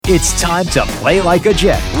It's time to play like a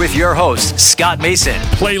Jet with your host, Scott Mason.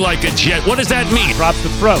 Play like a Jet. What does that mean? Drops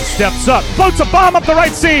the throw, steps up, floats a bomb up the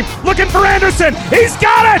right seam, looking for Anderson. He's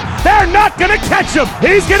got it! They're not going to catch him.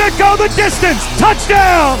 He's going to go the distance.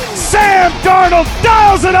 Touchdown! Sam Darnold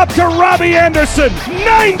dials it up to Robbie Anderson.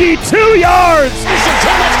 92 yards! Anderson,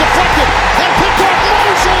 too much deflected, and picked off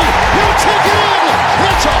Mosley. He'll take it in.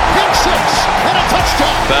 It's a pick six and a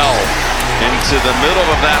touchdown. Bell into the middle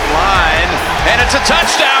of that line, and it's a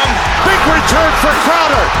touchdown. Big return for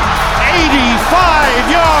Crowder. 85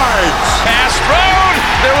 yards. Pass thrown.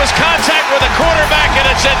 There was contact with the quarterback, and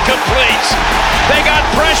it's incomplete. They got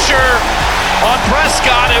pressure on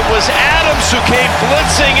Prescott. It was Adams who came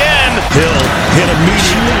blitzing in. Hill hit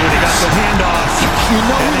immediately when he got the handoff. You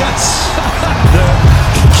know that's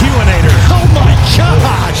The Q-inator. oh my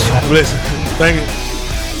gosh. Listen, thank you.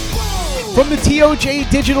 From the TOJ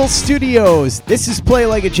Digital Studios, this is Play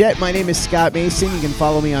Like a Jet. My name is Scott Mason. You can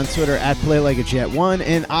follow me on Twitter at PlayLikeAJet1,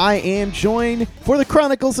 and I am joined for the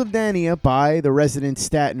Chronicles of Narnia by the resident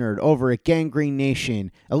stat nerd over at Gangrene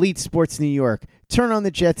Nation, Elite Sports New York,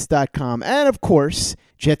 TurnOnTheJets.com, and of course,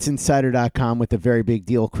 JetsInsider.com with the very big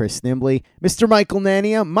deal, Chris Nimbley. Mr. Michael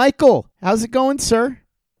Narnia. Michael, how's it going, sir?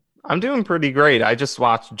 I'm doing pretty great. I just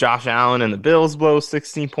watched Josh Allen and the Bills blow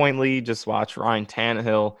 16-point lead. Just watched Ryan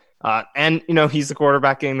Tannehill. And, you know, he's the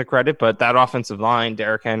quarterback getting the credit, but that offensive line,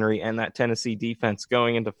 Derrick Henry, and that Tennessee defense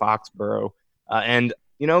going into Foxborough and,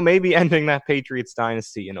 you know, maybe ending that Patriots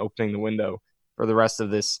dynasty and opening the window for the rest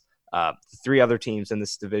of this, three other teams in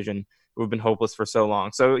this division who have been hopeless for so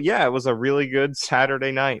long. So, yeah, it was a really good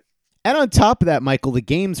Saturday night. And on top of that, Michael, the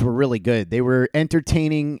games were really good. They were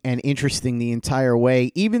entertaining and interesting the entire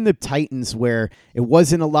way. Even the Titans, where it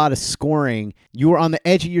wasn't a lot of scoring, you were on the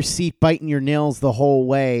edge of your seat biting your nails the whole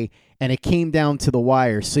way, and it came down to the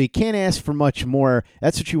wire. So you can't ask for much more.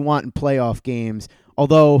 That's what you want in playoff games.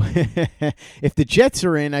 Although, if the Jets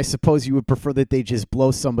are in, I suppose you would prefer that they just blow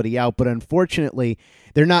somebody out. But unfortunately,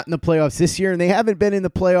 they're not in the playoffs this year, and they haven't been in the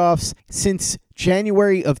playoffs since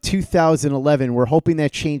January of 2011. We're hoping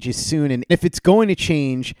that changes soon. And if it's going to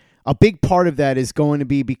change, a big part of that is going to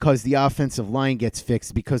be because the offensive line gets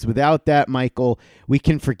fixed. Because without that, Michael, we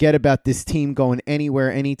can forget about this team going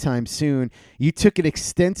anywhere anytime soon. You took an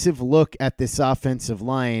extensive look at this offensive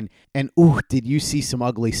line, and did you see some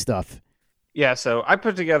ugly stuff? Yeah, so I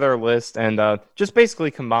put together a list and just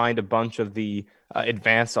basically combined a bunch of the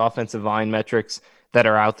advanced offensive line metrics that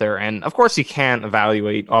are out there. And of course, you can't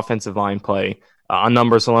evaluate offensive line play on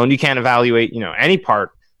numbers alone. You can't evaluate, any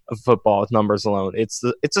part of football with numbers alone. It's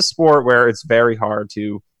a sport where it's very hard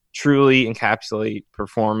to truly encapsulate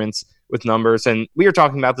performance with numbers. And we were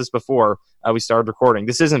talking about this before we started recording.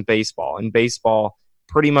 This isn't baseball. In baseball,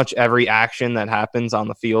 pretty much every action that happens on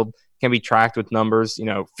the field can be tracked with numbers.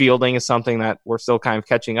 Fielding is something that we're still kind of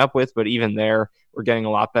catching up with, but even there, we're getting a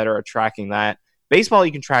lot better at tracking that. Baseball,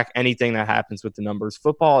 you can track anything that happens with the numbers.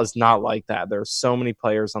 Football is not like that. There are so many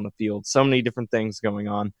players on the field, so many different things going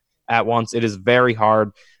on at once. It is very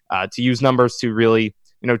hard to use numbers to really,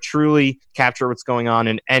 truly capture what's going on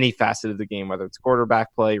in any facet of the game, whether it's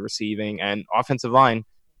quarterback play, receiving, and offensive line,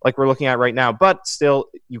 like we're looking at right now. But still,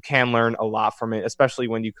 you can learn a lot from it, especially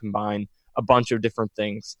when you combine a bunch of different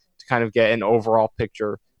things to kind of get an overall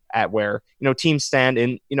picture at where, teams stand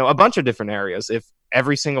in, a bunch of different areas. If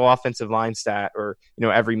every single offensive line stat or,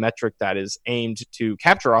 every metric that is aimed to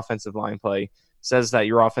capture offensive line play says that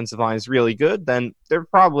your offensive line is really good, then they're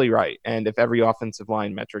probably right. And if every offensive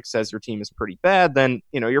line metric says your team is pretty bad, then,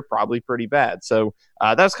 you're probably pretty bad. So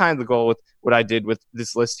that's kind of the goal with what I did with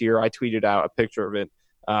this list here. I tweeted out a picture of it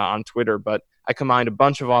on Twitter, but I combined a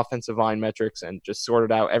bunch of offensive line metrics and just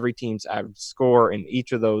sorted out every team's average score in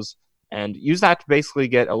each of those and use that to basically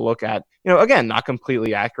get a look at, again, not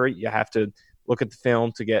completely accurate. You have to look at the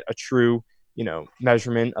film to get a true,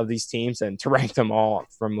 measurement of these teams, and to rank them all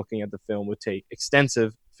from looking at the film would take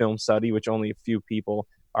extensive film study, which only a few people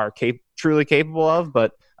are truly capable of.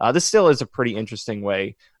 But this still is a pretty interesting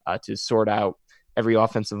way to sort out every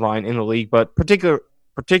offensive line in the league, but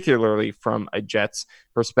particularly from a Jets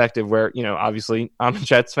perspective where, obviously I'm a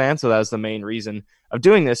Jets fan, so that was the main reason of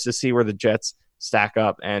doing this, to see where the Jets stack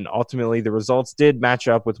up. And ultimately the results did match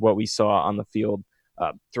up with what we saw on the field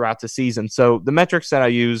throughout the season. So the metrics that I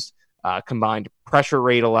used combined pressure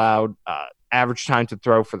rate allowed, average time to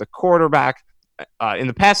throw for the quarterback. In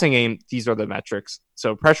the passing game, these are the metrics.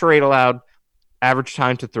 So pressure rate allowed, average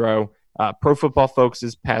time to throw, Pro Football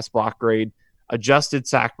Focus's pass block grade, adjusted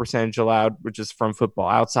sack percentage allowed, which is from Football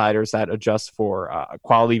Outsiders, that adjusts for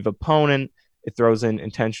quality of opponent. It throws in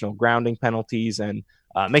intentional grounding penalties and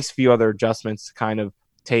makes a few other adjustments to kind of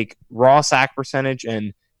take raw sack percentage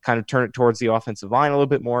and kind of turn it towards the offensive line a little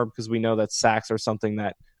bit more, because we know that sacks are something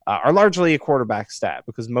that are largely a quarterback stat,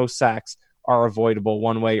 because most sacks are avoidable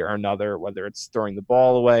one way or another, whether it's throwing the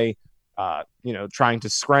ball away, trying to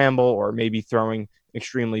scramble, or maybe throwing an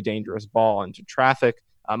extremely dangerous ball into traffic.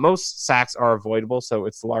 Most sacks are avoidable, so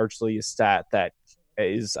it's largely a stat that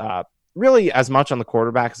is really as much on the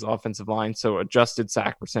quarterback as the offensive line. So adjusted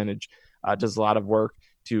sack percentage does a lot of work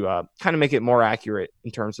to kind of make it more accurate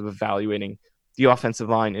in terms of evaluating the offensive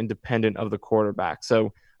line independent of the quarterback.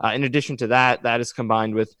 So in addition to that, that is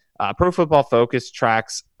combined with Pro Football Focus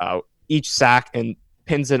tracks each sack and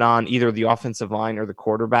pins it on either the offensive line or the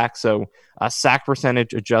quarterback. So sack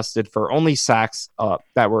percentage adjusted for only sacks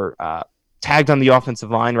that were tagged on the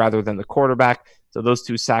offensive line rather than the quarterback. So those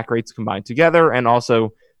two sack rates combined together. And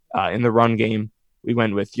also in the run game, we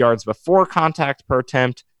went with yards before contact per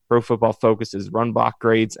attempt, Pro Football Focus's run block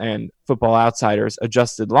grades, and Football Outsiders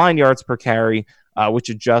adjusted line yards per carry, which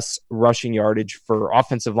adjusts rushing yardage for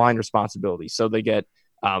offensive line responsibility. So they get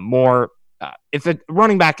more. If a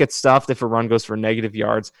running back gets stuffed, if a run goes for negative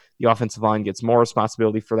yards, the offensive line gets more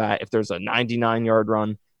responsibility for that. If there's a 99-yard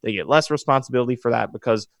run, they get less responsibility for that,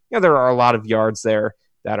 because there are a lot of yards there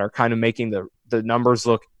that are kind of making the numbers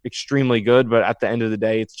look extremely good. But at the end of the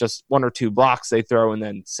day, it's just one or two blocks they throw, and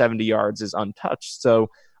then 70 yards is untouched. So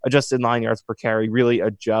adjusted line yards per carry really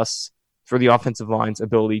adjusts for the offensive line's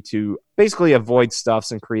ability to basically avoid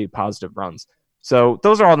stuffs and create positive runs. So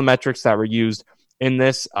those are all the metrics that were used in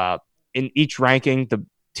this. In each ranking, the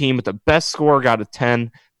team with the best score got a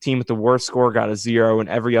 10, team with the worst score got a 0, and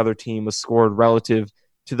every other team was scored relative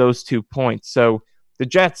to those 2 points. So the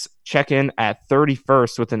Jets check in at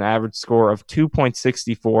 31st with an average score of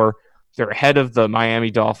 2.64. They're ahead of the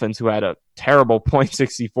Miami Dolphins, who had a terrible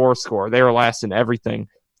 0.64 score. They were last in everything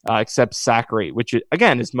except sack rate, which,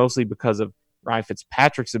 again, is mostly because of Ryan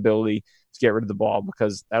Fitzpatrick's ability to get rid of the ball,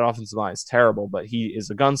 because that offensive line is terrible, but he is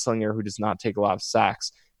a gunslinger who does not take a lot of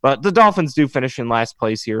sacks. But the Dolphins do finish in last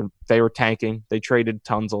place here. They were tanking. They traded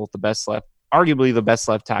Tunzel, arguably the best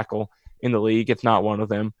left tackle in the league, if not one of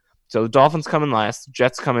them. So the Dolphins come in last.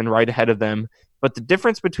 Jets come in right ahead of them. But the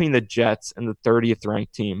difference between the Jets and the 30th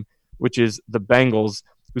ranked team, which is the Bengals,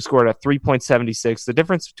 who scored at 3.76, the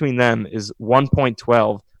difference between them is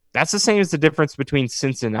 1.12. That's the same as the difference between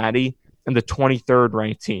Cincinnati and the 23rd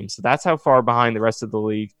ranked team. So that's how far behind the rest of the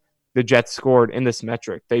league the Jets scored in this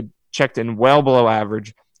metric. They checked in well below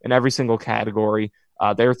average in every single category.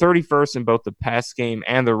 They were 31st in both the pass game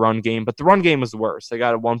and the run game, but the run game was worse. They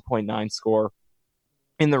got a 1.9 score.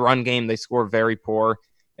 In the run game, they scored very poor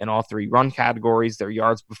in all three run categories. Their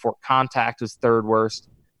yards before contact was third worst.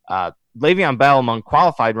 Le'Veon Bell, among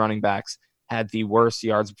qualified running backs, had the worst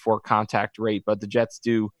yards before contact rate, but the Jets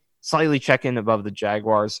do slightly check in above the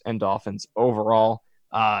Jaguars and Dolphins overall.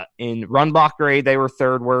 In run block grade, they were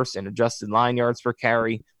third worst. In adjusted line yards per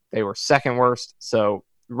carry, they were second worst. So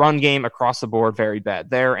run game across the board, very bad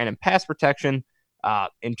there. And in pass protection,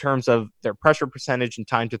 in terms of their pressure percentage and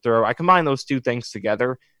time to throw, I combine those two things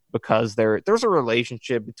together because there's a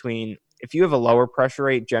relationship between, if you have a lower pressure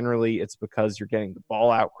rate, generally it's because you're getting the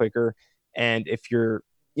ball out quicker. And if you're,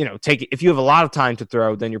 if you have a lot of time to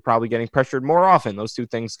throw, then you're probably getting pressured more often. Those two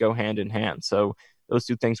things go hand in hand. So those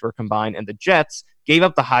two things were combined. And the Jets gave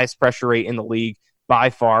up the highest pressure rate in the league by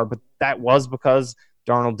far, but that was because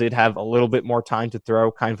Darnold did have a little bit more time to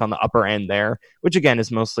throw, kind of on the upper end there, which again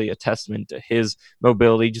is mostly a testament to his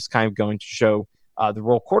mobility, just kind of going to show the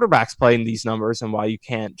role quarterbacks play in these numbers and why you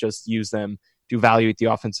can't just use them to evaluate the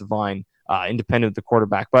offensive line independent of the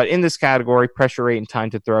quarterback. But in this category, pressure rate and time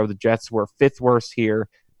to throw, the Jets were fifth worst here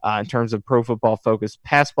in terms of Pro Football Focus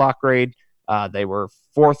pass block grade. They were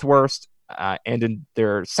fourth worst, and in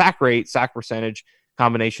their sack percentage,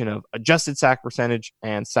 combination of adjusted sack percentage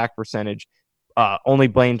and sack percentage, only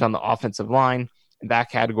blamed on the offensive line. In that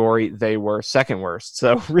category, they were second worst.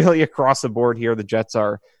 So really across the board here, the Jets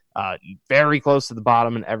are very close to the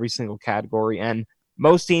bottom in every single category. And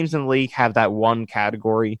most teams in the league have that one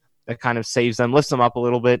category that kind of saves them, lifts them up a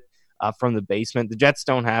little bit from the basement. The Jets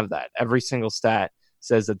don't have that. Every single stat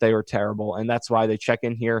says that they were terrible, and that's why they check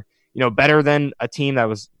in here, better than a team that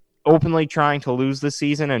was openly trying to lose this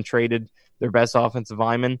season and traded their best offensive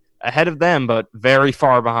lineman, ahead of them, but very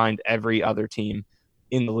far behind every other team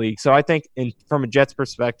in the league. So I think from a Jets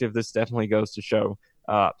perspective, this definitely goes to show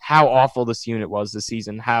how awful this unit was this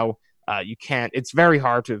season, how it's very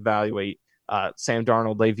hard to evaluate Sam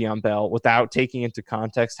Darnold, Le'Veon Bell without taking into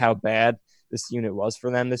context how bad this unit was for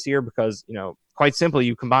them this year, because, quite simply,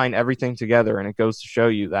 you combine everything together and it goes to show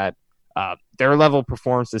you that their level of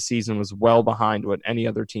performance this season was well behind what any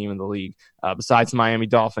other team in the league, besides Miami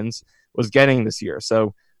Dolphins, was getting this year.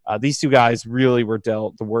 So These two guys really were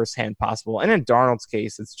dealt the worst hand possible. And in Darnold's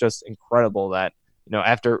case, it's just incredible that,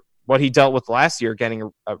 after what he dealt with last year,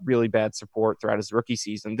 getting a really bad support throughout his rookie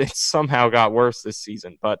season, it somehow got worse this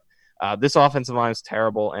season. But this offensive line is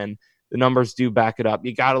terrible, and the numbers do back it up.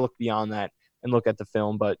 You got to look beyond that and look at the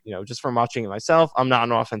film. But, just from watching it myself, I'm not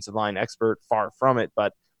an offensive line expert, far from it.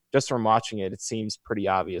 But just from watching it, it seems pretty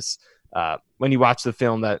obvious when you watch the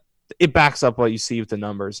film that it backs up what you see with the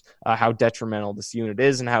numbers, how detrimental this unit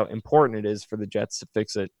is and how important it is for the Jets to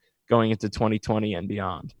fix it going into 2020 and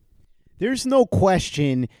beyond. There's no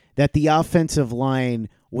question that the offensive line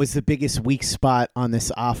was the biggest weak spot on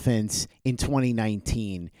this offense in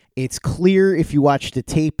 2019. It's clear if you watch the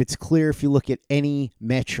tape. It's clear if you look at any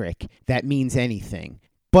metric that means anything.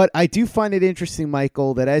 But I do find it interesting,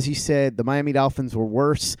 Michael, that as you said, the Miami Dolphins were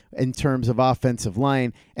worse in terms of offensive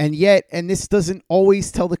line. And yet, and this doesn't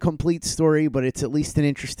always tell the complete story, but it's at least an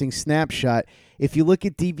interesting snapshot. If you look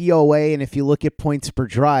at DVOA and if you look at points per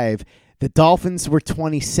drive, the Dolphins were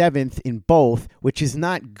 27th in both, which is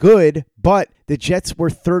not good, but the Jets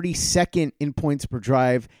were 32nd in points per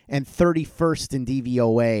drive and 31st in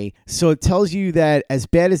DVOA. So it tells you that as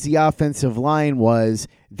bad as the offensive line was,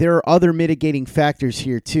 there are other mitigating factors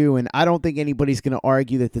here too, and I don't think anybody's going to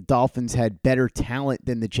argue that the Dolphins had better talent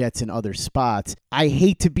than the Jets in other spots. I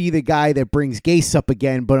hate to be the guy that brings Gase up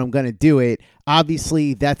again, but I'm going to do it.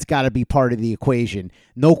 Obviously, that's got to be part of the equation.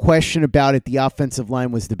 No question about it, the offensive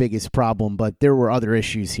line was the biggest problem, but there were other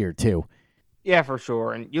issues here too. Yeah, for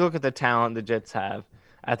sure. And you look at the talent the Jets have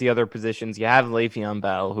at the other positions. You have Le'Veon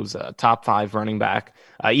Bell, who's a top 5 running back.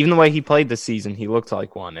 Even the way he played this season, he looked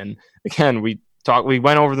like one. And again, we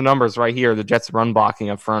went over the numbers right here. The Jets' run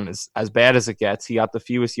blocking up front is as bad as it gets. He got the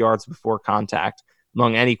fewest yards before contact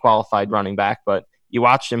among any qualified running back. But you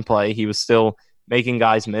watched him play. He was still making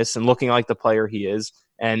guys miss and looking like the player he is.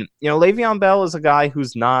 And, Le'Veon Bell is a guy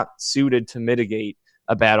who's not suited to mitigate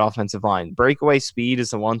a bad offensive line. Breakaway speed is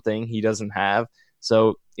the one thing he doesn't have.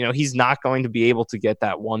 So, he's not going to be able to get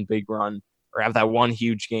that one big run or have that one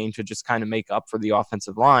huge game to just kind of make up for the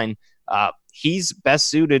offensive line. He's best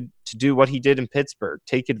suited to do what he did in Pittsburgh,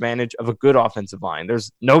 take advantage of a good offensive line.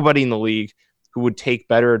 There's nobody in the league who would take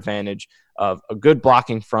better advantage of a good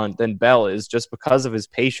blocking front than Bell is, just because of his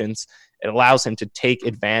patience. It allows him to take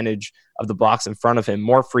advantage of the blocks in front of him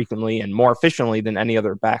more frequently and more efficiently than any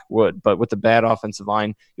other back would. But with the bad offensive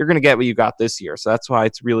line, you're going to get what you got this year. So that's why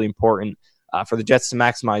it's really important for the Jets to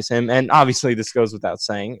maximize him. And obviously this goes without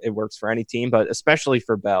saying. It works for any team, but especially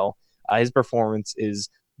for Bell. His performance is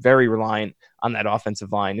very reliant on that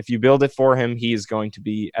offensive line. If you build it for him, he is going to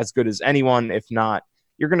be as good as anyone. If not,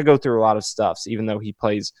 you're going to go through a lot of stuffs, even though he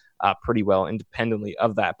plays pretty well independently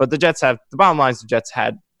of that. But the bottom line is the Jets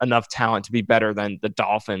had enough talent to be better than the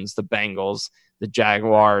Dolphins, the Bengals, the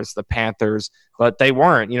Jaguars, the Panthers, but they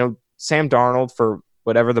weren't. Sam Darnold, for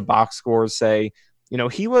whatever the box scores say,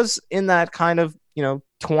 he was in that kind of,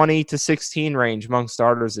 20 to 16 range among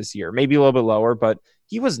starters this year, maybe a little bit lower, but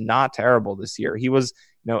he was not terrible this year. He was,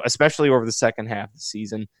 especially over the second half of the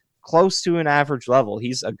season, close to an average level.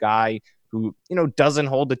 He's a guy who, doesn't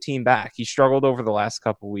hold the team back. He struggled over the last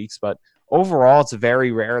couple of weeks, but overall, it's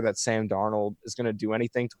very rare that Sam Darnold is going to do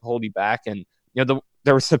anything to hold you back. And,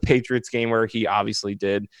 there was the Patriots game where he obviously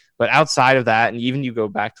did. But outside of that, and even you go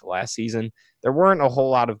back to last season, there weren't a whole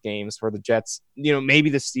lot of games where the Jets, maybe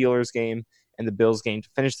the Steelers game and the Bills game to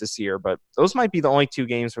finish this year, but those might be the only 2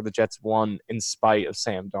 games where the Jets won in spite of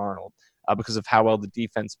Sam Darnold because of how well the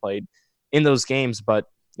defense played in those games. But,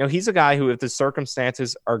 he's a guy who, if the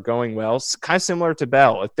circumstances are going well, kind of similar to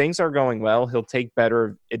Bell, if things are going well, he'll take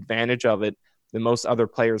better advantage of it than most other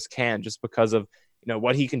players can, just because of,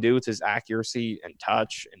 what he can do with his accuracy and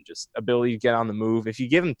touch and just ability to get on the move. If you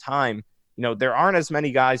give him time, there aren't as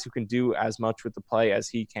many guys who can do as much with the play as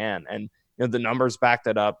he can. And, the numbers back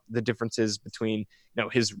that up. The differences between,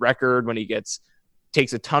 his record when he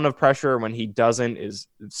takes a ton of pressure, when he doesn't, is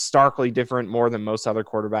starkly different, more than most other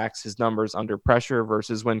quarterbacks. His numbers under pressure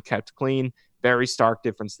versus when kept clean, very stark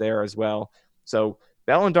difference there as well. So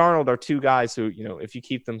Bell and Darnold are 2 guys who, if you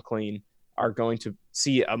keep them clean, are going to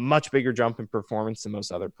see a much bigger jump in performance than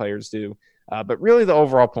most other players do. But really the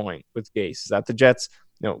overall point with Gase is that the Jets,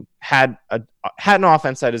 had an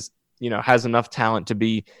offense that is, has enough talent to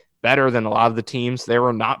be better than a lot of the teams. They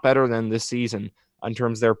were not better than this season in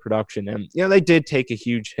terms of their production. And, they did take a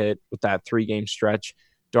huge hit with that 3-game stretch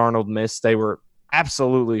Darnold missed. They were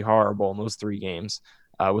absolutely horrible in those 3 games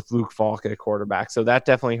with Luke Falk at quarterback. So that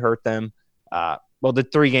definitely hurt them. The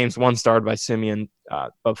 3 games, one started by Simeon,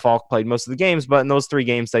 but Falk played most of the games. But in those 3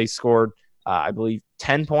 games, they scored, I believe,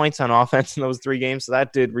 10 points on offense in those 3 games. So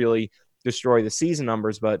that did really destroy the season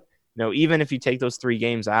numbers. But even if you take those 3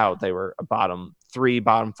 games out, they were a bottom 3,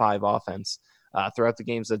 bottom 5 offense throughout the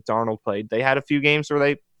games that Darnold played. They had a few games where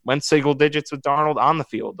they went single digits with Darnold on the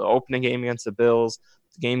field. The opening game against the Bills,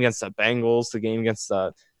 the game against the Bengals, the game against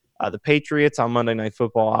the Patriots on Monday Night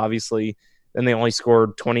Football, obviously. Then they only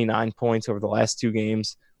scored 29 points over the last 2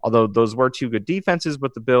 games, although those were 2 good defenses,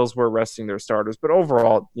 but the Bills were resting their starters. But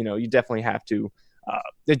overall, you definitely have to.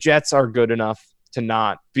 The Jets are good enough to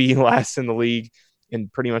not be last in the league in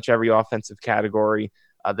pretty much every offensive category.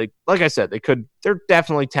 Like I said, they're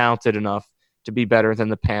definitely talented enough to be better than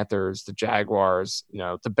the Panthers, the Jaguars,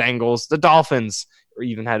 the Bengals, the Dolphins, or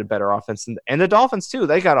even had a better offense. And the Dolphins, too,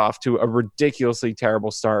 they got off to a ridiculously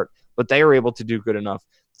terrible start, but they were able to do good enough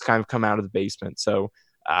to kind of come out of the basement. So,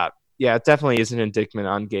 it definitely is an indictment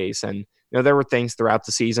on Gase. And, there were things throughout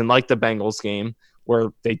the season, like the Bengals game, where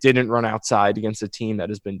they didn't run outside against a team that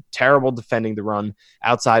has been terrible defending the run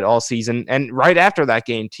outside all season. And right after that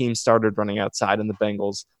game, teams started running outside in the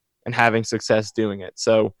Bengals and having success doing it.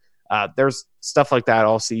 So there's stuff like that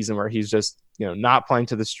all season where he's just, not playing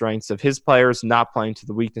to the strengths of his players, not playing to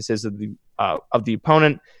the weaknesses of the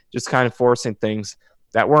opponent, just kind of forcing things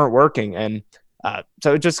that weren't working. And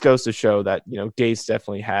so it just goes to show that, Gase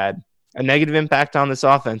definitely had a negative impact on this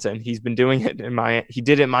offense, and he's been doing it in Miami. He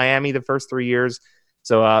did it in Miami the first 3 years.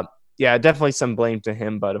 So, definitely some blame to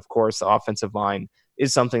him. But, of course, the offensive line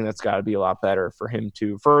is something that's got to be a lot better for him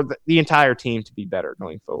for the entire team to be better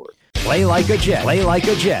going forward. Play like a Jet. Play like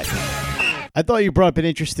a Jet. I thought you brought up an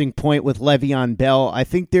interesting point with Le'Veon Bell. I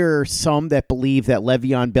think there are some that believe that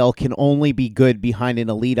Le'Veon Bell can only be good behind an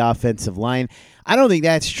elite offensive line. I don't think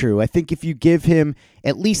that's true. I think if you give him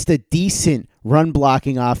at least a decent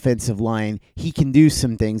run-blocking offensive line, he can do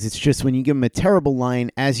some things. It's just when you give him a terrible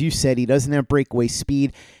line, as you said, he doesn't have breakaway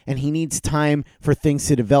speed, and he needs time for things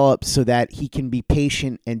to develop so that he can be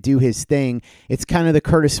patient and do his thing. It's kind of the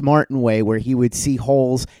Curtis Martin way, where he would see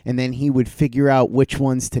holes, and then he would figure out which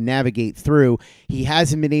ones to navigate through. He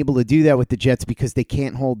hasn't been able to do that with the Jets because they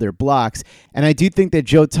can't hold their blocks. And I do think that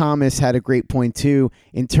Joe Thomas had a great point, too,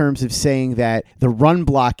 in terms of saying that the run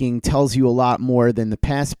blocking tells you a lot more than the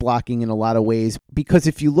pass blocking in a lot of ways, because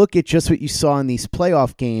if you look at just what you saw in these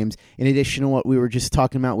playoff games, in addition to what we were just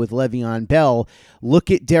talking about with Le'Veon Bell, look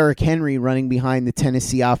at Derrick Henry running behind the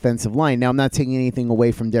Tennessee offensive line. Now, I'm not taking anything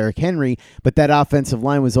away from Derrick Henry, but that offensive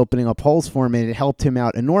line was opening up holes for him, and it helped him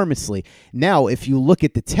out enormously. Now, if you look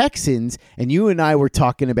at the Texans, and you and I were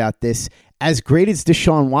talking about this, as great as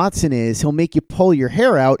Deshaun Watson is, he'll make you pull your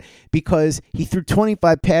hair out because he threw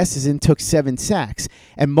 25 passes and took 7 sacks.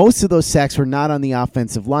 And most of those sacks were not on the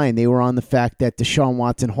offensive line. They were on the fact that Deshaun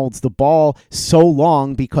Watson holds the ball so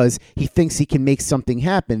long because he thinks he can make something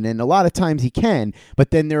happen. And a lot of times he can, but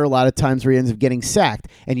then there are a lot of times where he ends up getting sacked.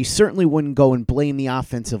 And you certainly wouldn't go and blame the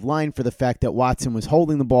offensive line for the fact that Watson was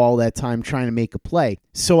holding the ball that time trying to make a play.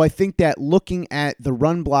 So I think that looking at the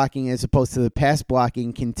run blocking as opposed to the pass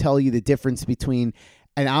blocking can tell you the difference between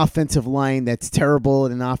an offensive line that's terrible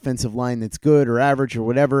and an offensive line that's good or average or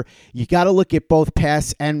whatever. You got to look at both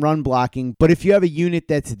pass and run blocking. But if you have a unit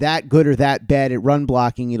that's that good or that bad at run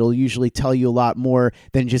blocking, it'll usually tell you a lot more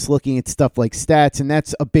than just looking at stuff like stats. And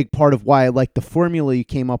that's a big part of why I like the formula you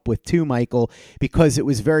came up with too, Michael, because it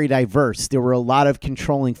was very diverse. There were a lot of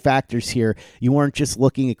controlling factors here. You weren't just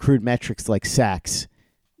looking at crude metrics like sacks.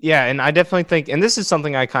 Yeah, and I definitely think, and this is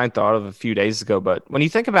something I kind of thought of a few days ago, but when you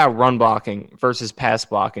think about run blocking versus pass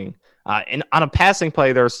blocking, and on a passing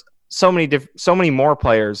play, there's so many more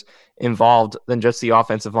players involved than just the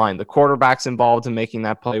offensive line. The quarterback's involved in making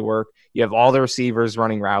that play work. You have all the receivers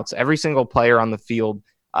running routes. Every single player on the field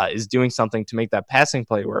is doing something to make that passing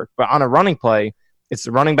play work. But on a running play, it's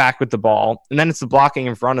the running back with the ball, and then it's the blocking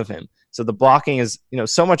in front of him. So the blocking is,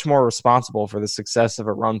 so much more responsible for the success of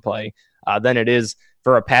a run play than it is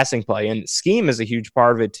for a passing play. And scheme is a huge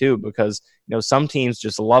part of it too, because, some teams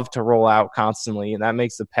just love to roll out constantly, and that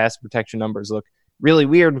makes the pass protection numbers look really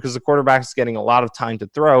weird because the quarterback's getting a lot of time to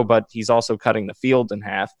throw, but he's also cutting the field in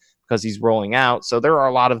half because he's rolling out. So there are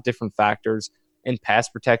a lot of different factors in pass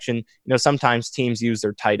protection. Sometimes teams use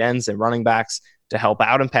their tight ends and running backs to help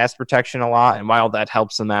out in pass protection a lot. And while that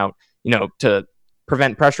helps them out, to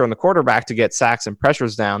prevent pressure on the quarterback to get sacks and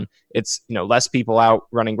pressures down, it's, less people out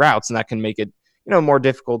running routes, and that can make it, more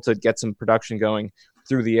difficult to get some production going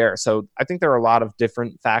through the air. So I think there are a lot of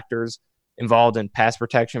different factors involved in pass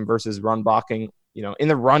protection versus run blocking. In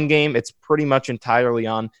the run game, it's pretty much entirely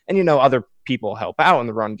on, and other people help out in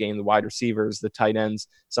the run game, the wide receivers, the tight ends,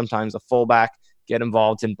 sometimes a fullback get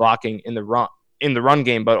involved in blocking in the run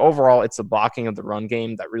game. But overall, it's the blocking of the run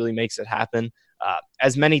game that really makes it happen.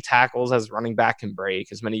 As many tackles as running back can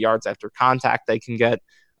break, as many yards after contact they can get.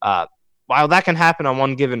 while that can happen on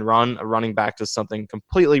one given run, a running back does something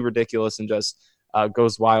completely ridiculous and just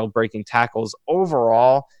goes wild, breaking tackles.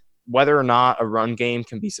 Overall, whether or not a run game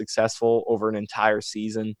can be successful over an entire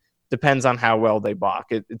season depends on how well they block.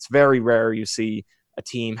 It's very rare you see a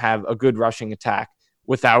team have a good rushing attack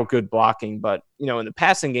without good blocking. But, in the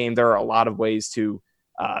passing game, there are a lot of ways to,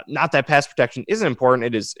 not that pass protection isn't important.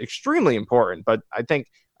 It is extremely important. But I think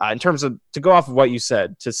in terms of, to go off of what you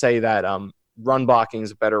said, to say that run blocking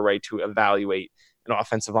is a better way to evaluate an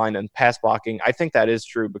offensive line than pass blocking, I think that is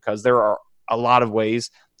true because there are a lot of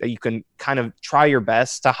ways that you can kind of try your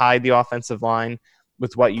best to hide the offensive line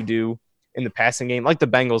with what you do in the passing game, like the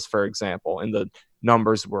Bengals, for example, in the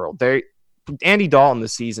numbers world. Andy Dalton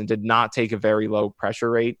this season did not take a very low pressure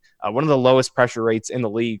rate, one of the lowest pressure rates in the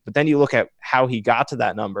league. But then you look at how he got to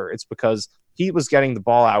that number. It's because he was getting the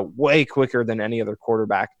ball out way quicker than any other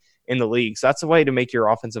quarterback in the league. So that's a way to make your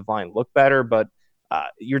offensive line look better. But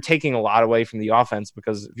you're taking a lot away from the offense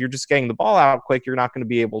because if you're just getting the ball out quick, you're not going to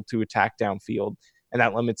be able to attack downfield. And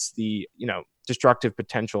that limits the, destructive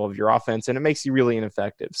potential of your offense. And it makes you really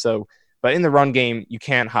ineffective. But in the run game, you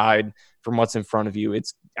can't hide from what's in front of you.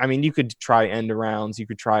 You could try end arounds, you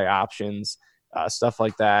could try options, stuff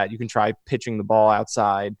like that. You can try pitching the ball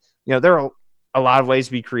outside. There are a lot of ways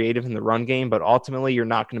to be creative in the run game, but ultimately you're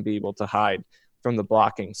not going to be able to hide from the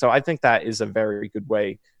blocking. So I think that is a very good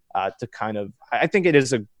way to kind of, I think it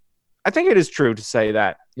is true to say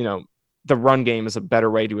that, the run game is a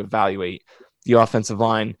better way to evaluate the offensive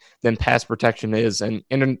line than pass protection is. And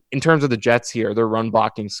in terms of the Jets here, their run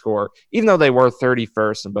blocking score, even though they were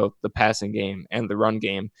 31st in both the passing game and the run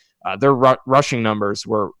game, their rushing numbers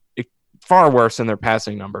were far worse than their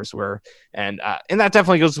passing numbers were. And that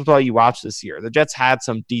definitely goes with what you watched this year. The Jets had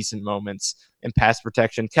some decent moments in pass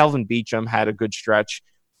protection. Kelvin Beachum had a good stretch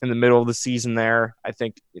in the middle of the season there. I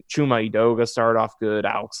think Chuma Edoga started off good,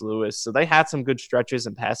 Alex Lewis. So they had some good stretches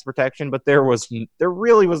in pass protection, but there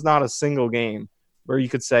really was not a single game where you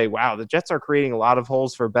could say, wow, the Jets are creating a lot of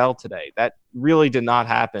holes for Bell today. That really did not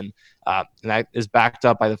happen. And that is backed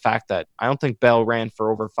up by the fact that I don't think Bell ran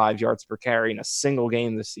for over 5 yards per carry in a single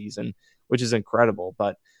game this season, which is incredible.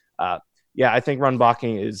 But I think run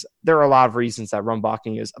blocking there are a lot of reasons that run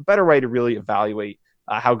blocking is a better way to really evaluate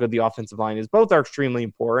how good the offensive line is. Both are extremely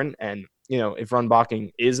important. And, if run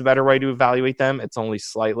blocking is a better way to evaluate them, it's only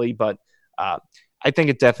slightly. But I think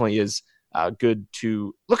it definitely is good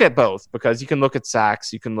to look at both because you can look at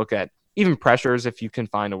sacks. You can look at even pressures if you can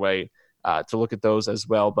find a way to look at those as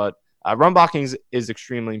well. But run blocking is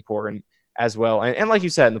extremely important as well. And like you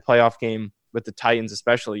said, in the playoff game with the Titans,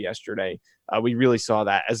 especially yesterday, we really saw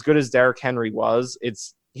that. As good as Derrick Henry was,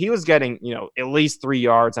 he was getting, at least 3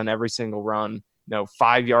 yards on every single run.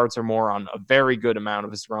 5 yards or more on a very good amount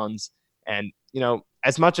of his runs. And,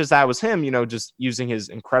 as much as that was him, just using his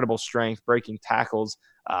incredible strength, breaking tackles,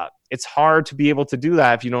 it's hard to be able to do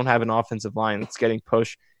that if you don't have an offensive line that's getting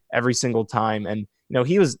pushed every single time. And,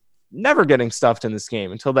 he was never getting stuffed in this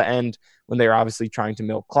game until the end when they were obviously trying to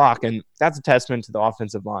milk clock. And that's a testament to the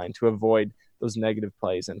offensive line to avoid those negative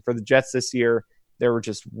plays. And for the Jets this year, there were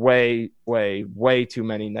just way, way, way too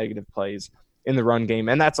many negative plays in the run game.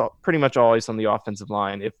 And that's pretty much always on the offensive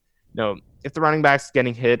line. If the running back's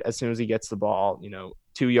getting hit as soon as he gets the ball,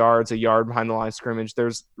 2 yards, a yard behind the line of scrimmage,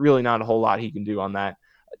 there's really not a whole lot he can do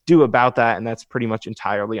about that. And that's pretty much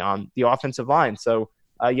entirely on the offensive line. So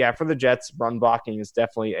for the Jets, run blocking is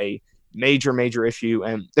definitely a major, major issue.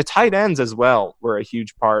 And the tight ends as well were a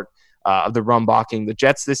huge part of the run blocking. The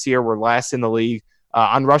Jets this year were last in the league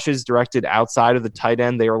on rushes directed outside of the tight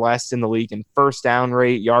end. They were last in the league in first down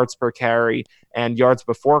rate, yards per carry, and yards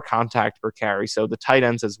before contact per carry. So the tight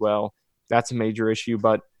ends as well, that's a major issue.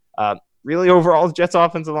 But really overall, the Jets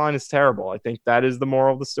offensive line is terrible. I think that is the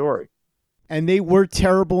moral of the story. And they were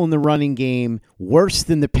terrible in the running game, worse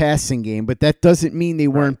than the passing game, but that doesn't mean they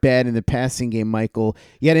weren't bad in the passing game, Michael.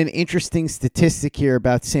 You had an interesting statistic here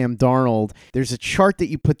about Sam Darnold. There's a chart that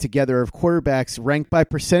you put together of quarterbacks ranked by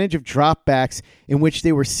percentage of dropbacks in which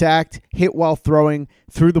they were sacked, hit while throwing,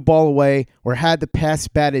 threw the ball away, or had the pass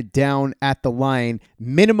batted down at the line.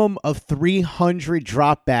 Minimum of 300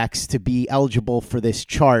 dropbacks to be eligible for this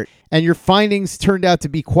chart. And your findings turned out to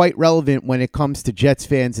be quite relevant when it comes to Jets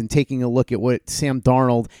fans and taking a look at what Sam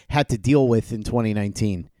Darnold had to deal with in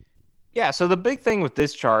 2019. Yeah, so the big thing with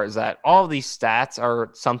this chart is that all of these stats are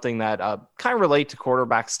something that kind of relate to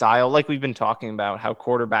quarterback style, like we've been talking about, how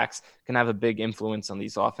quarterbacks can have a big influence on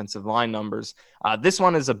these offensive line numbers. This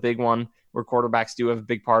one is a big one where quarterbacks do have a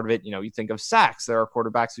big part of it. You think of sacks. There are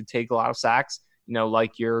quarterbacks who take a lot of sacks,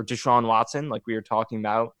 like your Deshaun Watson, like we were talking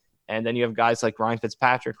about. And then you have guys like Ryan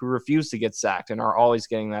Fitzpatrick who refuse to get sacked and are always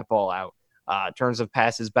getting that ball out. In terms of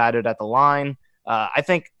passes batted at the line, I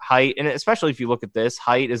think height, and especially if you look at this,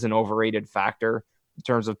 height is an overrated factor in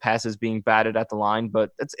terms of passes being batted at the line,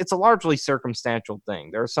 but it's a largely circumstantial thing.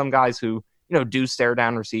 There are some guys who do stare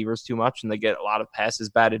down receivers too much and they get a lot of passes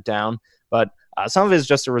batted down. But some of it is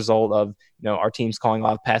just a result of, our teams calling a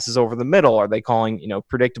lot of passes over the middle. Are they calling,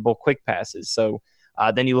 predictable quick passes? So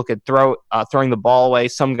then you look at throwing the ball away.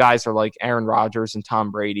 Some guys are like Aaron Rodgers and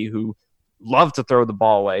Tom Brady who love to throw the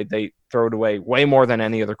ball away. They throw it away way more than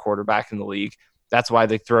any other quarterback in the league. That's why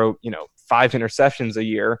they throw, 5 interceptions a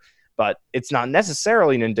year. But it's not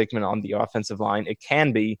necessarily an indictment on the offensive line. It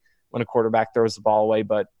can be when a quarterback throws the ball away.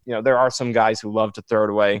 But, there are some guys who love to throw it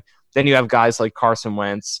away. Then you have guys like Carson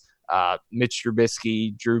Wentz, Mitch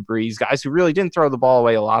Trubisky, Drew Brees, guys who really didn't throw the ball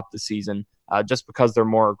away a lot this season just because they're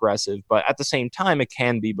more aggressive. But at the same time, it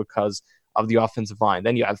can be because of the offensive line.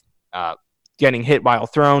 Then you have getting hit while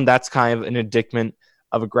thrown. That's kind of an indictment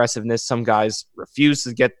of aggressiveness. Some guys refuse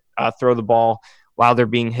to throw the ball while they're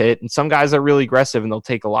being hit. And some guys are really aggressive and they'll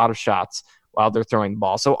take a lot of shots while they're throwing the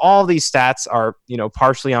ball. So all these stats are,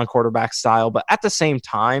 partially on quarterback style. But at the same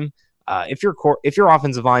time, if your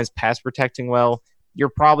offensive line is pass protecting well,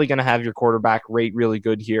 you're probably going to have your quarterback rate really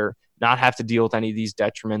good here, not have to deal with any of these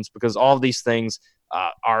detriments because all of these things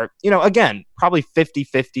are, again, probably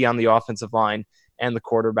 50-50 on the offensive line and the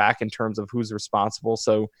quarterback in terms of who's responsible.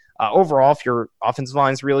 So overall, if your offensive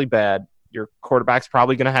line is really bad, your quarterback's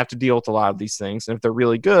probably going to have to deal with a lot of these things. And if they're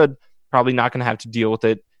really good, probably not going to have to deal with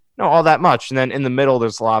it all that much. And then in the middle,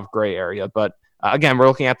 there's a lot of gray area. But again, we're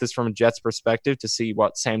looking at this from a Jets perspective to see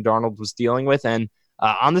what Sam Darnold was dealing with. And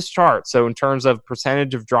on this chart, so in terms of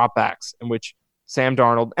percentage of dropbacks in which Sam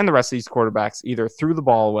Darnold and the rest of these quarterbacks either threw the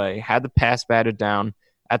ball away, had the pass batted down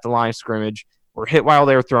at the line of scrimmage, were hit while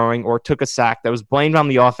they were throwing, or took a sack that was blamed on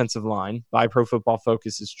the offensive line by Pro Football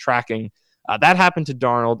Focus's tracking, that happened to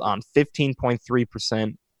Darnold on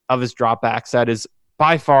 15.3% of his dropbacks. That is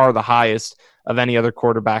by far the highest of any other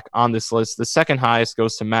quarterback on this list. The second highest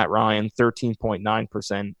goes to Matt Ryan,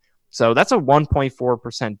 13.9%. So that's a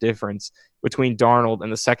 1.4% difference between Darnold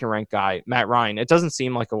and the second-ranked guy, Matt Ryan. It doesn't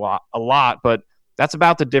seem like a lot, but that's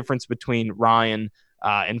about the difference between Ryan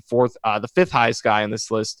and the fifth highest guy on this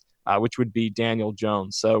list, which would be Daniel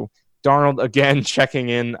Jones. So Darnold, again, checking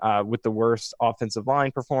in with the worst offensive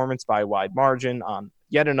line performance by a wide margin on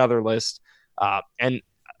yet another list. And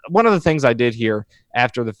one of the things I did here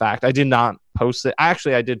after the fact, I did not post it.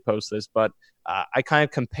 Actually, I did post this, but I kind of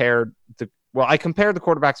compared the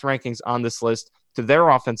quarterbacks' rankings on this list to their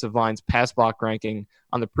offensive line's pass block ranking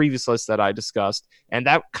on the previous list that I discussed. And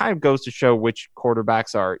that kind of goes to show which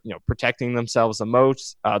quarterbacks are, protecting themselves the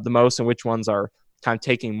most, and which ones are kind of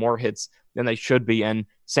taking more hits than they should be. And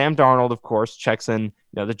Sam Darnold, of course, checks in.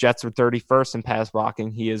 The Jets are 31st in pass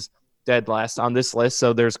blocking. He is dead last on this list,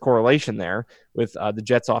 so there's correlation there with the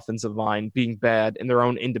Jets' offensive line being bad in their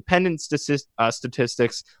own independent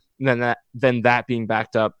statistics, and then that being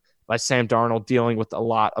backed up by Sam Darnold dealing with a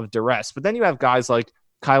lot of duress. But then you have guys like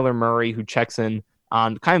Kyler Murray, who checks in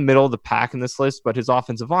on kind of middle of the pack in this list, but his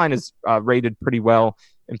offensive line is rated pretty well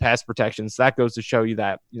in pass protection. So that goes to show you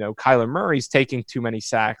that, Kyler Murray's taking too many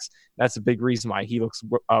sacks. That's a big reason why he looks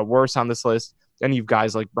worse on this list. Then you've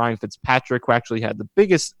guys like Ryan Fitzpatrick, who actually had the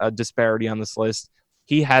biggest disparity on this list.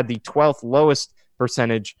 He had the 12th lowest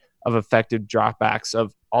percentage of effective dropbacks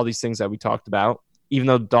of all these things that we talked about, even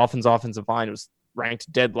though the Dolphins' offensive line was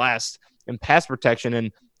ranked dead last in pass protection.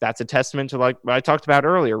 And that's a testament to like what I talked about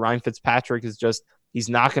earlier. Ryan Fitzpatrick is he's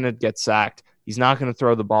not going to get sacked. He's not going to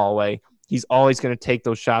throw the ball away. He's always going to take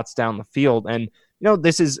those shots down the field. And,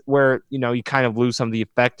 this is where, you kind of lose some of the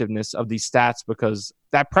effectiveness of these stats because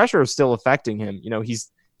that pressure is still affecting him.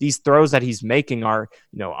 These throws that he's making are,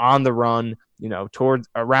 on the run, towards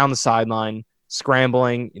around the sideline,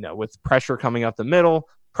 scrambling, with pressure coming up the middle,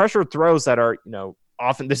 pressure throws that are,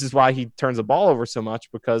 often this is why he turns the ball over so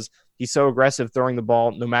much because he's so aggressive throwing the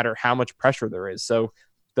ball no matter how much pressure there is. So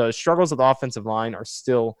the struggles of the offensive line are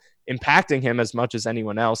still impacting him as much as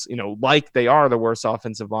anyone else, like they are the worst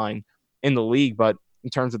offensive line in the league. But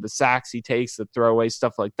in terms of the sacks he takes, the throwaway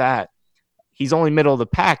stuff like that, he's only middle of the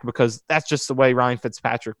pack because that's just the way Ryan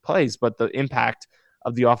Fitzpatrick plays. But the impact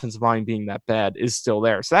of the offensive line being that bad is still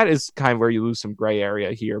there. So that is kind of where you lose some gray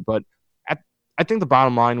area here. But I think the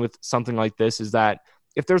bottom line with something like this is that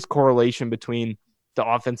if there's correlation between the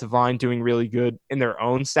offensive line doing really good in their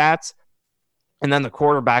own stats and then the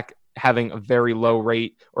quarterback having a very low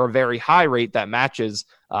rate or a very high rate that matches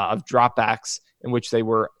of dropbacks in which they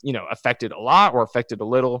were, affected a lot or affected a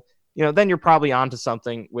little, then you're probably onto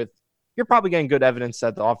something you're probably getting good evidence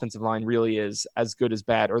that the offensive line really is as good as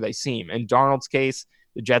bad or they seem. In Darnold's case,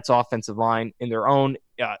 the Jets offensive line in their own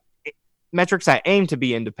metrics that aim to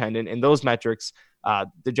be independent. In those metrics,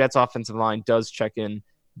 the Jets offensive line does check in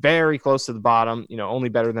very close to the bottom, only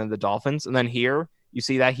better than the Dolphins. And then here you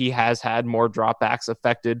see that he has had more dropbacks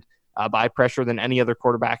affected by pressure than any other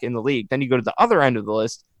quarterback in the league. Then you go to the other end of the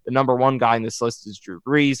list. The number one guy in this list is Drew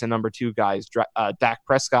Brees. The number two guy is Dak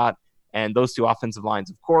Prescott. And those two offensive lines,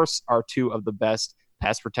 of course, are two of the best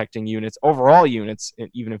pass protecting units, overall units,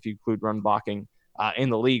 even if you include run blocking in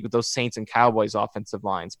the league, with those Saints and Cowboys offensive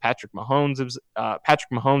lines. Patrick Mahomes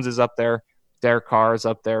is up there. Derek Carr is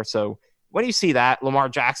up there. So when you see that, Lamar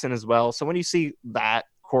Jackson as well. So when you see that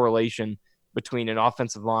correlation between an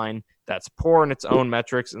offensive line that's poor in its own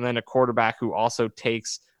metrics and then a quarterback who also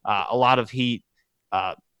takes a lot of heat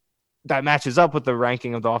that matches up with the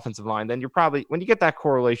ranking of the offensive line, then you're probably, when you get that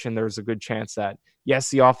correlation, there's a good chance that, yes,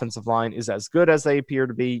 the offensive line is as good as they appear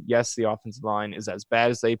to be. Yes, the offensive line is as bad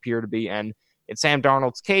as they appear to be. And in Sam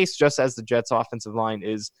Darnold's case, just as the Jets offensive line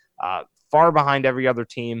is far behind every other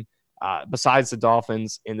team besides the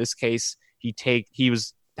Dolphins, in this case, he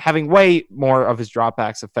was having way more of his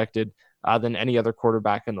dropbacks affected than any other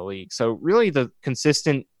quarterback in the league. So really the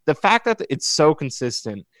fact that it's so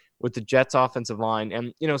consistent with the Jets offensive line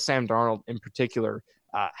and, Sam Darnold in particular,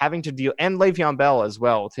 having to deal, and Le'Veon Bell as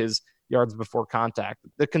well with his yards before contact,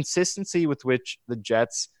 the consistency with which the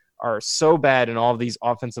Jets are so bad in all of these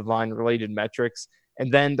offensive line related metrics.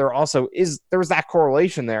 And then there's that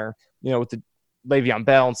correlation there, with the Le'Veon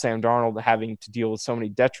Bell and Sam Darnold having to deal with so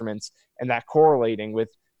many detriments, and that correlating with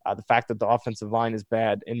the fact that the offensive line is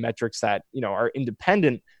bad in metrics that, are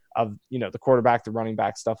independent of, the quarterback, the running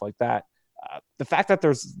back, stuff like that. The fact that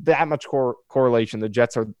there's that much correlation, the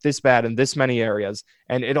Jets are this bad in this many areas,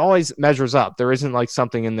 and it always measures up. There isn't like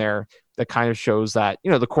something in there that kind of shows that,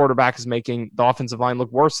 the quarterback is making the offensive line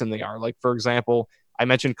look worse than they are. Like, for example, I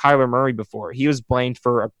mentioned Kyler Murray before. He was blamed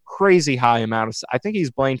for a crazy high amount I think he's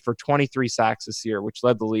blamed for 23 sacks this year, which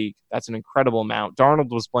led the league. That's an incredible amount. Darnold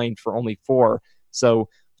was blamed for only 4. So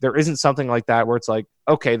there isn't something like that where it's like,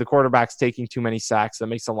 okay, the quarterback's taking too many sacks. That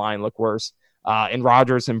makes the line look worse. In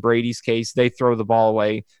Rodgers and Brady's case, they throw the ball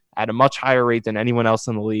away at a much higher rate than anyone else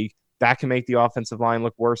in the league. That can make the offensive line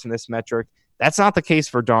look worse in this metric. That's not the case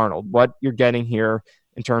for Darnold. What you're getting here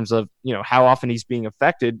in terms of, how often he's being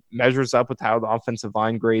affected measures up with how the offensive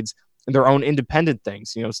line grades their own independent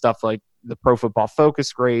things, stuff like the Pro Football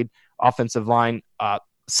Focus grade, offensive line,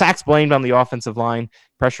 sacks blamed on the offensive line,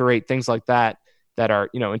 pressure rate, things like that are,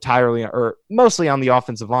 entirely or mostly on the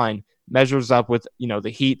offensive line, measures up with, the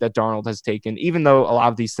heat that Darnold has taken, even though a lot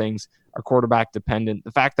of these things are quarterback dependent.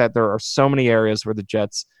 The fact that there are so many areas where the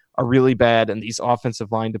Jets are really bad and these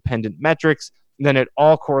offensive line dependent metrics, then it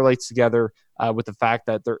all correlates together with the fact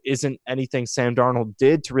that there isn't anything Sam Darnold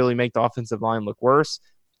did to really make the offensive line look worse.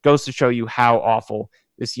 Goes to show you how awful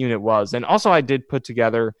this unit was. And also I did put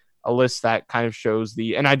together a list that kind of shows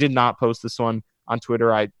and I did not post this one on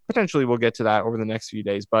Twitter. I potentially will get to that over the next few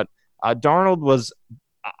days, but Darnold was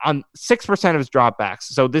on 6% of his dropbacks.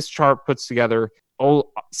 So this chart puts together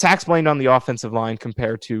sacks blamed on the offensive line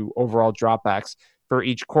compared to overall dropbacks for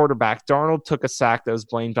each quarterback. Darnold took a sack that was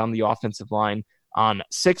blamed on the offensive line on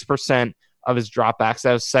 6% of his dropbacks.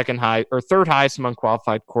 That was third highest among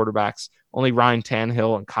qualified quarterbacks. Only Ryan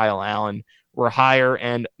Tannehill and Kyle Allen were higher,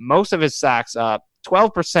 and most of his sacks,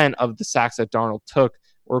 12% of the sacks that Darnold took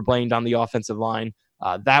were blamed on the offensive line.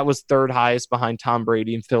 That was third highest behind Tom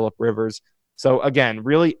Brady and Phillip Rivers. So again,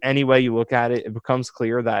 really any way you look at it, it becomes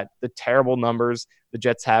clear that the terrible numbers the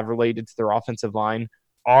Jets have related to their offensive line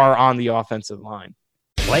are on the offensive line.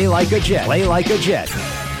 Play like a Jet. Play like a Jet.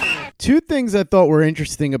 Two things I thought were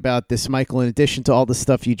interesting about this, Michael, in addition to all the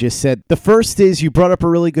stuff you just said. The first is you brought up a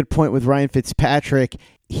really good point with Ryan Fitzpatrick.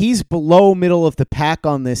 He's below middle of the pack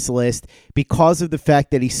on this list because of the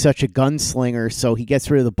fact that he's such a gunslinger, so he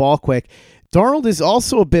gets rid of the ball quick. Darnold is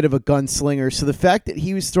also a bit of a gunslinger, so the fact that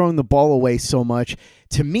he was throwing the ball away so much,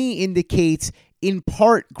 to me, indicates in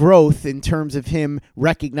part growth in terms of him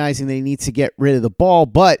recognizing that he needs to get rid of the ball,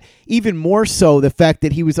 but even more so the fact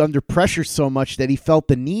that he was under pressure so much that he felt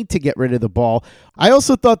the need to get rid of the ball. I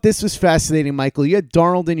also thought this was fascinating, Michael. You had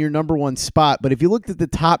Darnold in your number one spot, but if you looked at the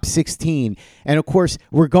top 16, and of course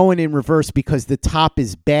we're going in reverse because the top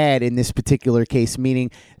is bad in this particular case, meaning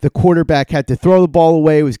the quarterback had to throw the ball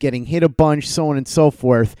away, was getting hit a bunch, so on and so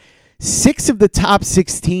forth. 6 of the top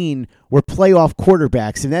 16 were playoff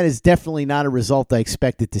quarterbacks, and that is definitely not a result I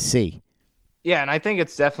expected to see. Yeah, and I think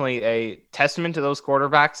it's definitely a testament to those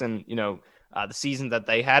quarterbacks and, the season that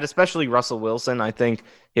they had, especially Russell Wilson. I think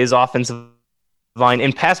his offensive line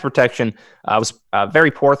in pass protection was very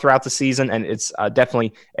poor throughout the season, and it's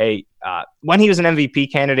definitely when he was an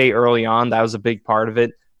MVP candidate early on, that was a big part of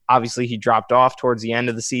it. Obviously, he dropped off towards the end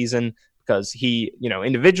of the season because he,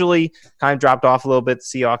 individually kind of dropped off a little bit.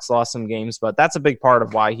 The Seahawks lost some games, but that's a big part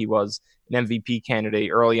of why he was an MVP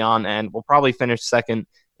candidate early on and will probably finish second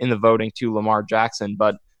in the voting to Lamar Jackson.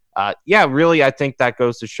 But really, I think that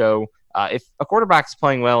goes to show if a quarterback is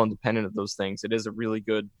playing well independent of those things, it is a really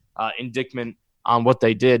good indictment on what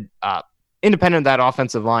they did independent of that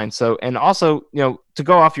offensive line. So, and also, to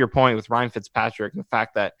go off your point with Ryan Fitzpatrick and the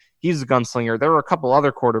fact that he's a gunslinger, there were a couple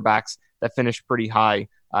other quarterbacks that finished pretty high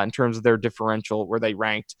in terms of their differential, where they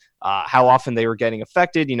ranked how often they were getting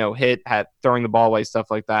affected, hit, throwing the ball away, stuff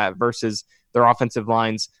like that, versus their offensive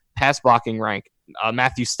line's pass blocking rank.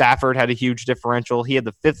 Matthew Stafford had a huge differential. He had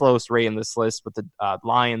the 5th lowest rate in this list, but the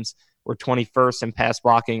Lions were 21st in pass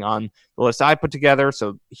blocking on the list I put together.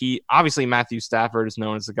 So Matthew Stafford is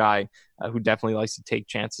known as a guy who definitely likes to take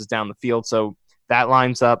chances down the field. So that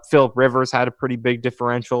lines up. Phillip Rivers had a pretty big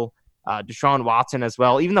differential. Deshaun Watson as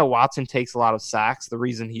well. Even though Watson takes a lot of sacks, the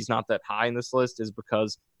reason he's not that high in this list is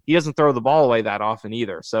because he doesn't throw the ball away that often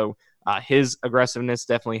either. So his aggressiveness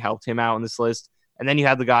definitely helped him out in this list. And then you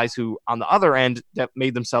have the guys who, on the other end, that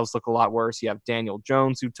made themselves look a lot worse. You have Daniel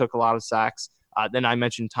Jones, who took a lot of sacks. Then I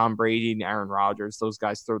mentioned Tom Brady and Aaron Rodgers. Those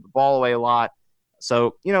guys throw the ball away a lot.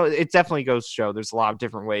 So, it definitely goes to show there's a lot of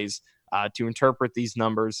different ways to interpret these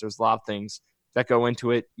numbers. There's a lot of things that go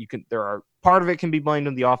into it. Part of it can be blamed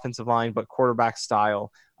on the offensive line, but quarterback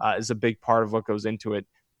style is a big part of what goes into it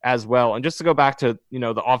as well. And just to go back to,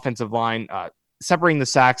 the offensive line, separating the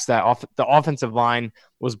sacks that the offensive line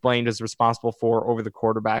was blamed as responsible for over the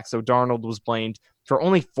quarterback. So Darnold was blamed for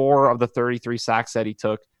only 4 of the 33 sacks that he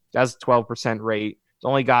took. That's a 12% rate. The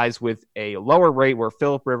only guys with a lower rate were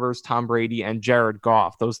Phillip Rivers, Tom Brady, and Jared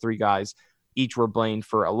Goff. Those 3 guys each were blamed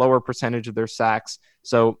for a lower percentage of their sacks.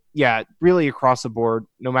 So, yeah, really across the board,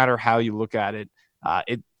 no matter how you look at it,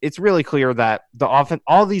 it's really clear that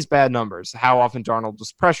all these bad numbers, how often Darnold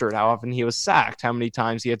was pressured, how often he was sacked, how many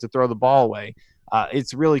times he had to throw the ball away,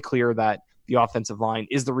 it's really clear that the offensive line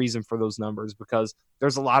is the reason for those numbers, because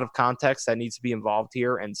there's a lot of context that needs to be involved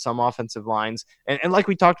here, and some offensive lines. And like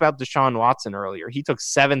we talked about Deshaun Watson earlier, he took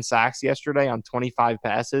 7 sacks yesterday on 25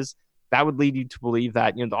 passes. That would lead you to believe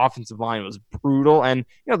that, the offensive line was brutal. And,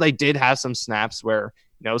 they did have some snaps where,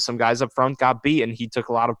 some guys up front got beat and he took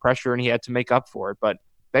a lot of pressure and he had to make up for it. But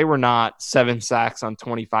they were not 7 sacks on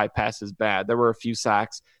 25 passes bad. There were a few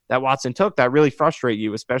sacks that Watson took that really frustrate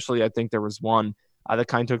you, especially I think there was one that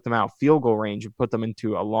kind of took them out field goal range and put them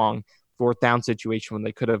into a long 4th down situation when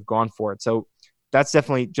they could have gone for it. So that's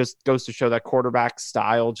definitely just goes to show that quarterback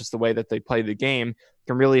style, just the way that they play the game,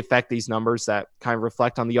 can really affect these numbers that kind of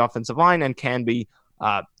reflect on the offensive line and can be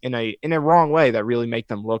in a wrong way that really make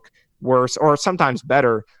them look worse or sometimes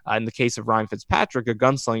better. In the case of Ryan Fitzpatrick, a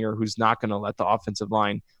gunslinger who's not going to let the offensive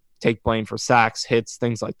line take blame for sacks, hits,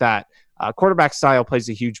 things like that. Quarterback style plays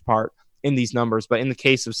a huge part in these numbers, but in the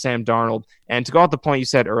case of Sam Darnold, and to go off the point you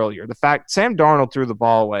said earlier, the fact Sam Darnold threw the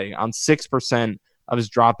ball away on 6% of his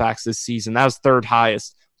dropbacks this season, that was 3rd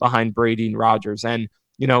highest behind Brady and Rodgers. And,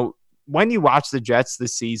 when you watch the Jets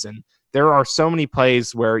this season, there are so many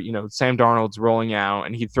plays where, Sam Darnold's rolling out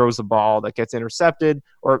and he throws a ball that gets intercepted,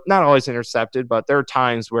 or not always intercepted, but there are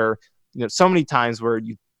times where, so many times where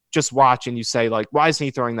you just watch and you say, like, why isn't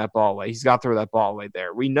he throwing that ball away? He's got to throw that ball away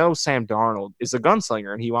there. We know Sam Darnold is a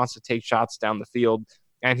gunslinger and he wants to take shots down the field,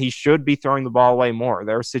 and he should be throwing the ball away more.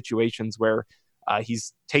 There are situations where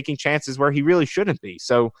he's taking chances where he really shouldn't be.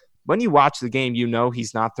 So when you watch the game,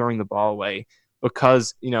 he's not throwing the ball away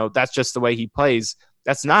because, that's just the way he plays.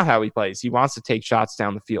 That's not how he plays. He wants to take shots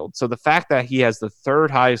down the field. So the fact that he has the 3rd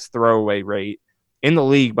highest throwaway rate in the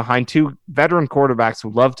league behind 2 veteran quarterbacks who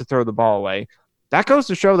love to throw the ball away, that goes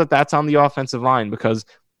to show that that's on the offensive line, because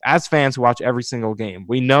as fans who watch every single game,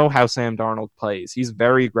 we know how Sam Darnold plays. He's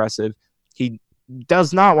very aggressive. He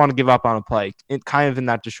does not want to give up on a play, kind of in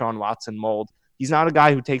that Deshaun Watson mold. He's not a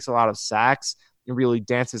guy who takes a lot of sacks and really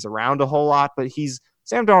dances around a whole lot, but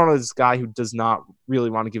Sam Darnold is a guy who does not really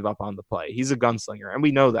want to give up on the play. He's a gunslinger, and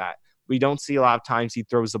we know that. We don't see a lot of times he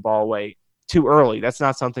throws the ball away too early. That's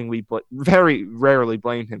not something we very rarely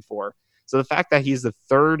blame him for. So the fact that he's the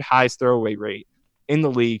 3rd highest throwaway rate in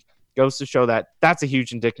the league goes to show that that's a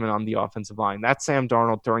huge indictment on the offensive line. That's Sam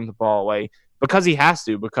Darnold throwing the ball away because he has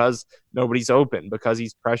to, because nobody's open, because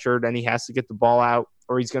he's pressured and he has to get the ball out,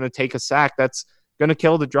 or he's going to take a sack that's going to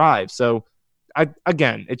kill the drive. So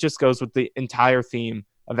again, it just goes with the entire theme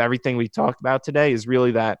of everything we talked about today, is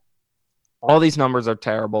really that all these numbers are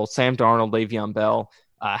terrible. Sam Darnold, Le'Veon Bell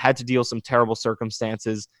had to deal some terrible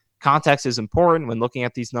circumstances. Context is important when looking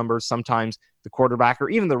at these numbers. Sometimes the quarterback or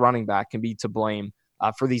even the running back can be to blame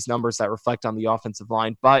for these numbers that reflect on the offensive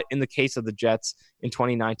line. But in the case of the Jets in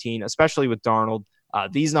 2019, especially with Darnold,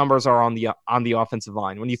 These numbers are on the offensive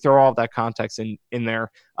line. When you throw all of that context in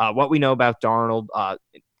there, what we know about Darnold,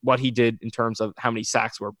 what he did in terms of how many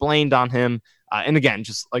sacks were blamed on him, and again,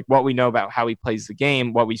 just like what we know about how he plays the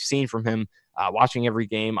game, what we've seen from him watching every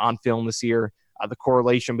game on film this year, the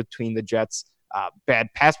correlation between the Jets' bad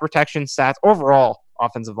pass protection stats, overall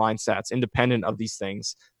offensive line stats, independent of these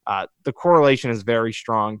things. The correlation is very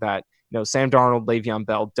strong that, Sam Darnold, Le'Veon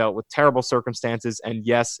Bell dealt with terrible circumstances, and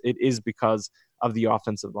yes, it is because of the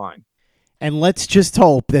offensive line. And let's just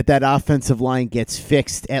hope that offensive line gets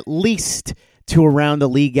fixed at least to around the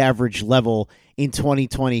league average level in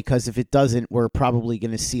 2020, because if it doesn't, we're probably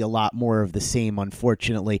going to see a lot more of the same,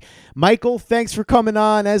 unfortunately. Michael, thanks for coming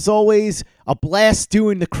on. As always, a blast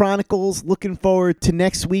doing the Chronicles. Looking forward to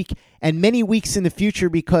next week and many weeks in the future,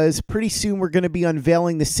 because pretty soon we're going to be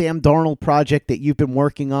unveiling the Sam Darnold project that you've been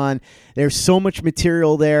working on. There's so much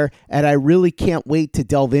material there, and I really can't wait to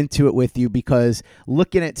delve into it with you, because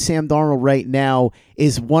looking at Sam Darnold right now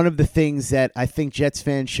is one of the things that I think Jets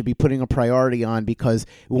fans should be putting a priority on, because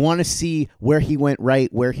we want to see where he went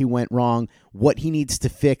right, where he went wrong, what he needs to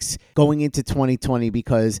fix going into 2020,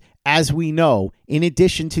 because as we know, in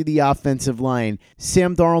addition to the offensive line,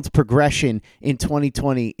 Sam Darnold's progression in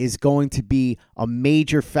 2020 is going to be a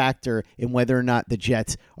major factor in whether or not the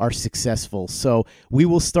Jets are successful. So we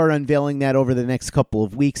will start unveiling that over the next couple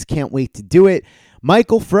of weeks. Can't wait to do it.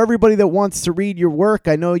 Michael, for everybody that wants to read your work,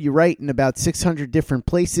 I know you write in about 600 different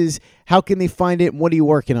places. How can they find it, and what are you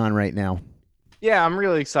working on right now? Yeah, I'm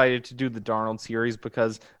really excited to do the Darnold series,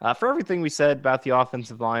 because for everything we said about the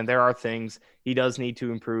offensive line, there are things he does need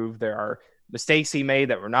to improve. There are mistakes he made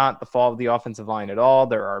that were not the fault of the offensive line at all.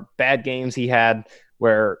 There are bad games he had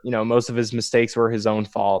where, most of his mistakes were his own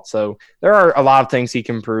fault. So there are a lot of things he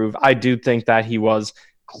can improve. I do think that he was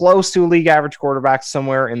close to a league average quarterback,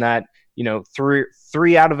 somewhere in that,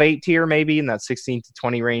 3 out of 8 tier, maybe in that 16 to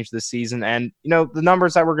 20 range this season. And, the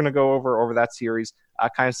numbers that we're going to go over that series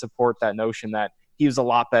kind of support that notion that he was a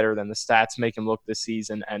lot better than the stats make him look this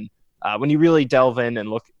season. And when you really delve in and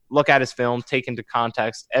look at his film, take into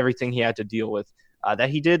context everything he had to deal with, that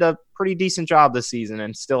he did a pretty decent job this season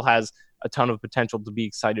and still has a ton of potential to be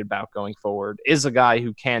excited about going forward. Is a guy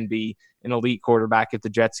who can be an elite quarterback if the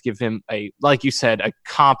Jets give him like you said, a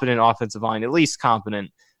competent offensive line, at least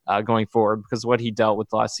competent going forward, because what he dealt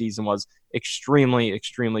with last season was extremely,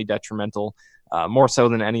 extremely detrimental, more so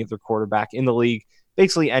than any other quarterback in the league,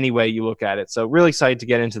 basically any way you look at it. So really excited to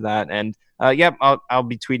get into that. And I'll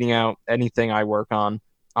be tweeting out anything I work on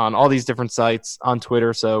all these different sites on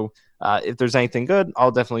Twitter. So if there's anything good,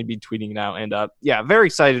 I'll definitely be tweeting it out. And very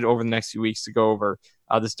excited over the next few weeks to go over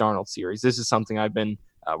this Darnold series. This is something I've been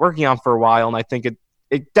working on for a while, and I think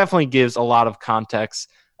it definitely gives a lot of context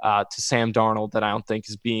to Sam Darnold that I don't think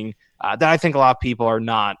is being that I think a lot of people are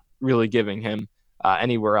not really giving him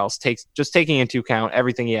anywhere else. Taking into account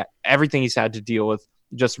everything he's had to deal with,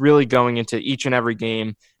 just really going into each and every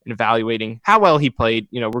game and evaluating how well he played,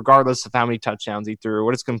 regardless of how many touchdowns he threw,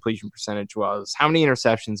 what his completion percentage was, how many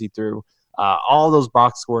interceptions he threw, all those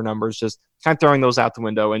box score numbers, just kind of throwing those out the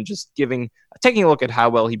window and just taking a look at how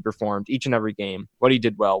well he performed each and every game, what he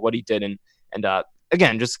did well, what he didn't. And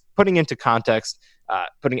again, just putting into context,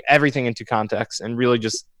 putting everything into context, and really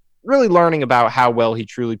learning about how well he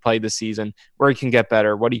truly played this season, where he can get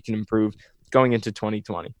better, what he can improve going into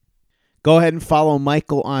 2020. Go ahead and follow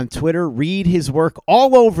Michael on Twitter. Read his work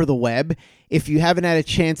all over the web. If you haven't had a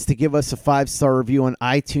chance to give us a 5-star review on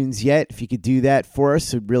iTunes yet, if you could do that for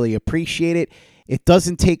us, we'd really appreciate it. It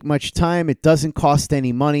doesn't take much time. It doesn't cost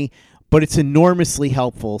any money, but it's enormously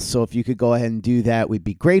helpful. So if you could go ahead and do that, we'd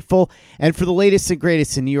be grateful. And for the latest and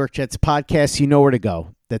greatest in New York Jets podcasts, you know where to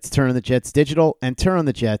go. That's Turn on the Jets Digital and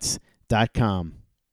turnonthejets.com.